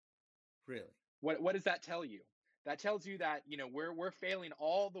company. Really? What does that tell you? That tells you that we're failing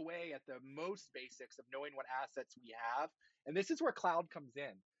all the way at the most basics of knowing what assets we have, and this is where cloud comes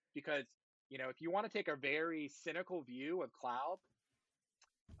in because if you want to take a very cynical view of cloud,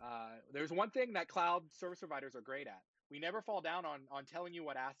 there's one thing that cloud service providers are great at. We never fall down on telling you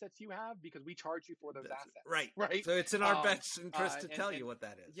what assets you have because we charge you for those assets. Right. So it's in our best interest to tell you what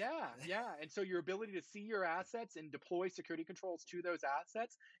that is. Yeah. And so your ability to see your assets and deploy security controls to those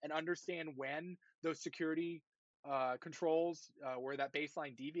assets and understand when those security controls where that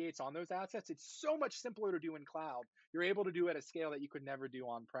baseline deviates on those assets, it's so much simpler to do in cloud. You're able to do it at a scale that you could never do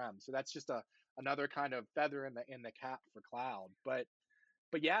on-prem. So that's just another kind of feather in the cap for cloud.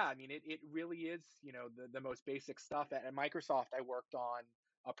 But yeah, it really is, the most basic stuff. At Microsoft, I worked on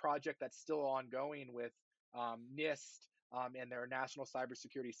a project that's still ongoing with NIST and their National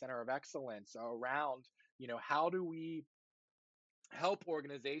Cybersecurity Center of Excellence around, how do we help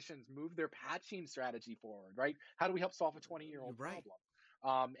organizations move their patching strategy forward, right? How do we help solve a 20-year-old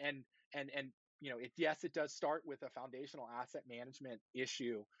problem? Yes, it does start with a foundational asset management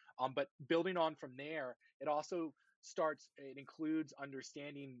issue, but building on from there, it includes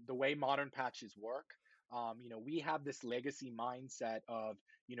understanding the way modern patches work. We have this legacy mindset of,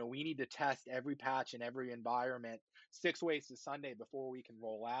 we need to test every patch in every environment 6 ways to Sunday before we can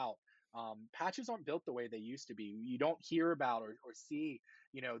roll out. Patches aren't built the way they used to be. You don't hear about or see,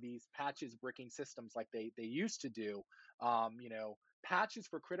 these patches bricking systems like they used to do. Patches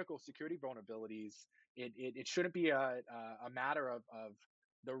for critical security vulnerabilities, it shouldn't be a matter of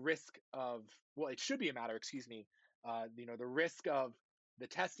the risk of, it should be a matter, the risk of the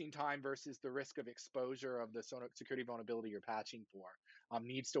testing time versus the risk of exposure of the security vulnerability you're patching for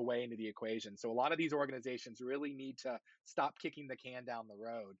needs to weigh into the equation. So a lot of these organizations really need to stop kicking the can down the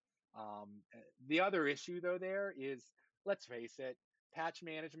road. The other issue, though, there is, let's face it, patch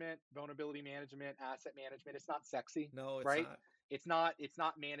management, vulnerability management, asset management, it's not sexy. No, it's right? not. It's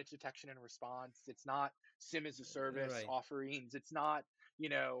not managed detection and response. It's not SIEM as a service offerings. It's not,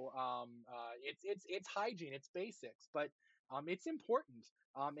 it's hygiene, it's basics, but it's important.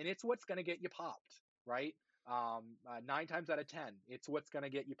 And it's what's going to get you popped, right? 9 times out of 10, it's what's going to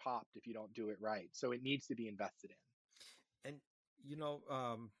get you popped if you don't do it right. So it needs to be invested in. And,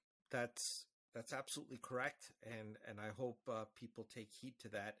 that's absolutely correct. And I hope people take heed to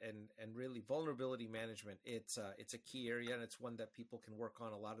that. And really, vulnerability management, it's a key area, and it's one that people can work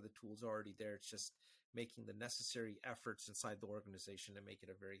on. A lot of the tools are already there. It's just making the necessary efforts inside the organization to make it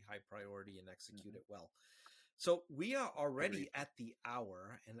a very high priority and execute it well. So we are already at the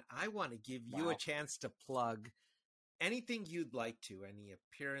hour, and I want to give you a chance to plug anything you'd like to, any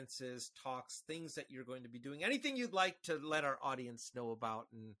appearances, talks, things that you're going to be doing, anything you'd like to let our audience know about,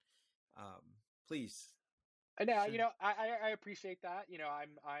 and please. No, I appreciate that.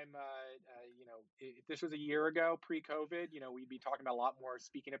 If this was a year ago, pre-COVID, we'd be talking about a lot more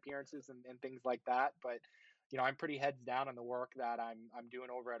speaking appearances and things like that. But, I'm pretty heads down on the work that I'm doing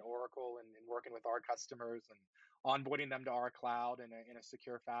over at Oracle, and working with our customers and onboarding them to our cloud in a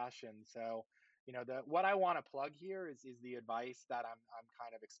secure fashion. So, the what I want to plug here is the advice that I'm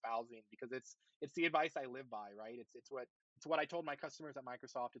kind of espousing, because it's the advice I live by, right? It's what I told my customers at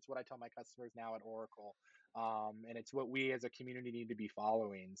Microsoft. It's what I tell my customers now at Oracle, and it's what we as a community need to be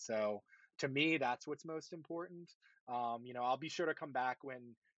following. So to me, that's what's most important. I'll be sure to come back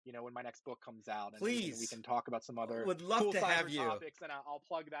when my next book comes out, and we Please. can talk about some other Would love cool to have cyber you. topics, and I'll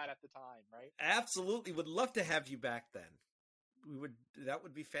plug that at the time, right? Absolutely. Would love to have you back then. That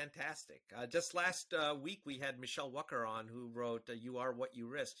would be fantastic. Just last week we had Michelle Wucker on, who wrote "You Are What You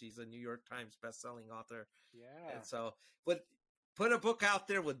Risk." She's a New York Times best-selling author. Yeah. And so, but put a book out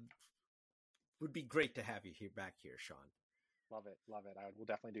there would be great to have you back here, Sean. Love it. I will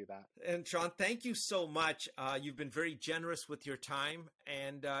definitely do that. And Sean, thank you so much. You've been very generous with your time.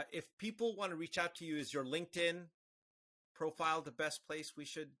 And if people want to reach out to you, is your LinkedIn profile the best place we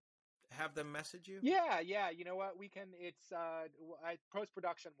should have them message you? Yeah. You know what? We can. It's post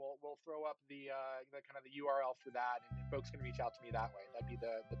production. We'll throw up the kind of the URL for that, and folks can reach out to me that way. That'd be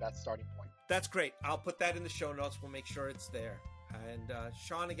the best starting point. That's great. I'll put that in the show notes. We'll make sure it's there. And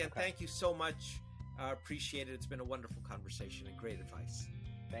Sean, again, Thank you so much. Appreciate it. It's been a wonderful conversation and great advice.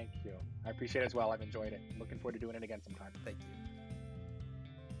 Thank you. I appreciate it as well. I've enjoyed it. Looking forward to doing it again sometime. Thank you.